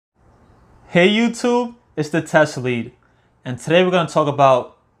Hey YouTube, it's the test lead, and today we're going to talk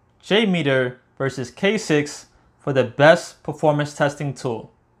about JMeter versus K6 for the best performance testing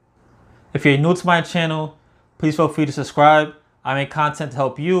tool. If you're new to my channel, please feel free to subscribe. I make content to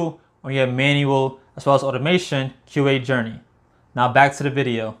help you on your manual as well as automation QA journey. Now back to the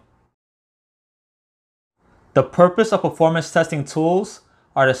video. The purpose of performance testing tools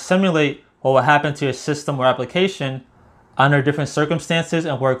are to simulate what will happen to your system or application under different circumstances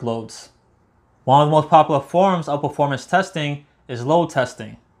and workloads. One of the most popular forms of performance testing is load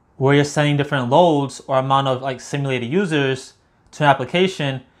testing, where you're sending different loads or amount of simulated users to an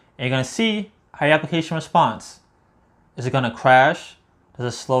application, and you're going to see how your application responds. Is it going to crash?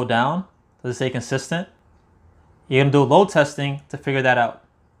 Does it slow down? Does it stay consistent? You're going to do load testing to figure that out.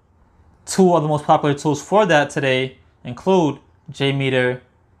 Two of the most popular tools for that today include JMeter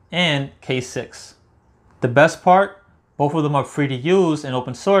and K6. The best part, both of them are free to use and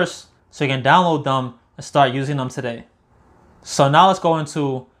open source, so you can download them and start using them today. So now let's go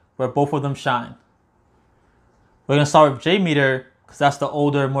into where both of them shine. We're going to start with JMeter because that's the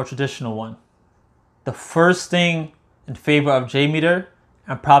older, more traditional one. The first thing in favor of JMeter,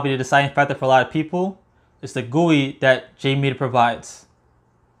 and probably the deciding factor for a lot of people, is the GUI that JMeter provides.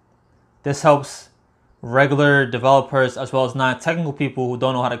 This helps regular developers as well as non-technical people who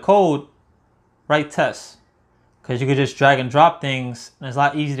don't know how to code write tests, because you can just drag and drop things and it's a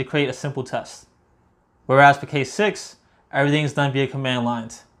lot easier to create a simple test. Whereas for K6, everything's done via command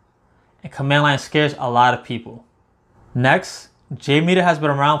lines, and command line scares a lot of people. Next, JMeter has been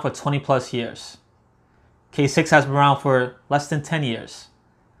around for 20 plus years. K6 has been around for less than 10 years.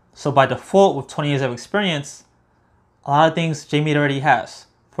 So by default, with 20 years of experience, a lot of things JMeter already has.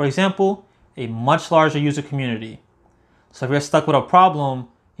 For example, a much larger user community. So if you're stuck with a problem,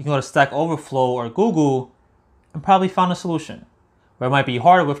 you can go to Stack Overflow or Google and probably found a solution, where it might be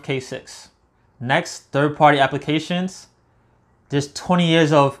harder with K6. Next, third-party applications. There's 20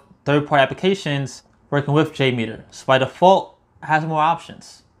 years of third-party applications working with JMeter. So by default, it has more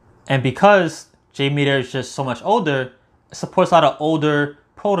options. And because JMeter is just so much older, it supports a lot of older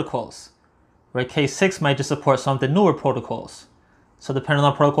protocols, where K6 might just support some of the newer protocols. So depending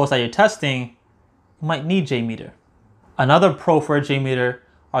on the protocols that you're testing, you might need JMeter. Another pro for JMeter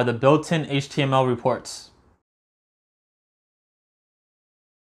are the built-in HTML reports.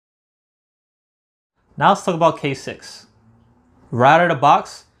 Now let's talk about K6. Right out of the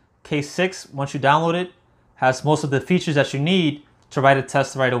box, K6, once you download it, has most of the features that you need to write a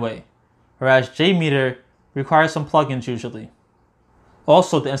test right away, whereas JMeter requires some plugins usually.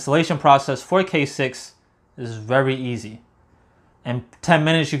 Also, the installation process for K6 is very easy. In 10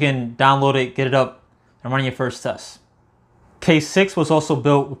 minutes, you can download it, get it up, and run your first test. K6 was also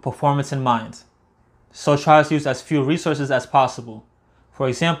built with performance in mind, so try to use as few resources as possible. For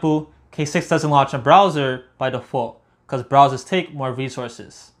example, K6 doesn't launch a browser by default because browsers take more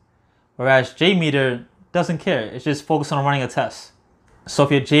resources, whereas JMeter doesn't care. It's just focused on running a test. So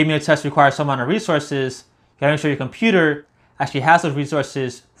if your JMeter test requires some amount of resources, you gotta make sure your computer actually has those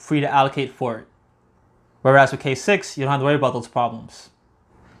resources free to allocate for it. Whereas with K6, you don't have to worry about those problems.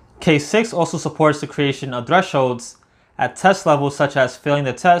 K6 also supports the creation of thresholds at test levels, such as failing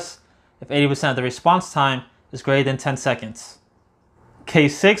the test if 80% of the response time is greater than 10 seconds.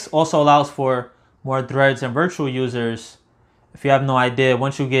 K6 also allows for more threads and virtual users. If you have no idea,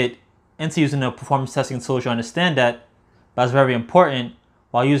 once you get into using the performance testing tools, you understand that, but it's very important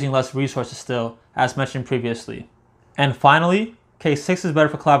while using less resources still, as mentioned previously. And finally, K6 is better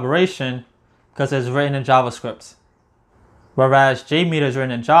for collaboration because it's written in JavaScript, whereas JMeter is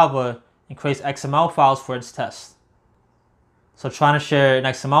written in Java and creates XML files for its tests. So trying to share an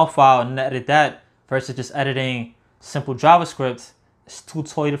XML file and edit that versus just editing simple JavaScript is two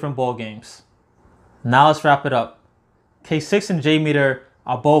totally different ball games. Now let's wrap it up. K6 and JMeter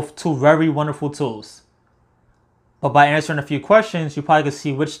are both two very wonderful tools, but by answering a few questions, you probably can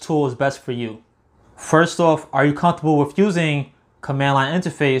see which tool is best for you. First off, are you comfortable with using command line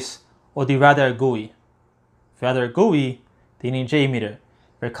interface, or do you rather a GUI? If you rather a GUI, then you need JMeter. If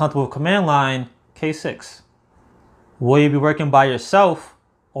you're comfortable with command line, K6. Will you be working by yourself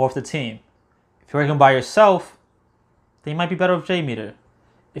or with the team? If you're working by yourself, then you might be better with JMeter.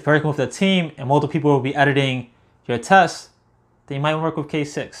 If you're working with a team and multiple people will be editing your tests, then you might work with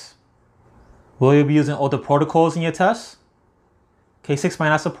K6. Will you be using older protocols in your tests? K6 might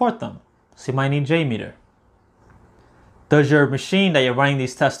not support them, so you might need JMeter. Does your machine that you're running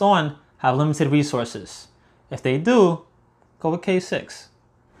these tests on have limited resources? If they do, go with K6.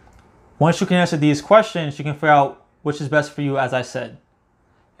 Once you can answer these questions, you can figure out which is best for you, as I said.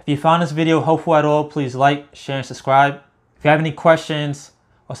 If you found this video helpful at all, please like, share, and subscribe. If you have any questions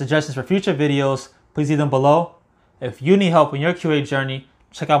or suggestions for future videos, please leave them below. If you need help in your QA journey,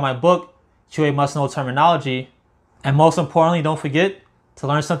 check out my book, QA Must Know Terminology. And most importantly, don't forget to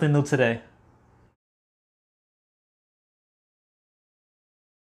learn something new today.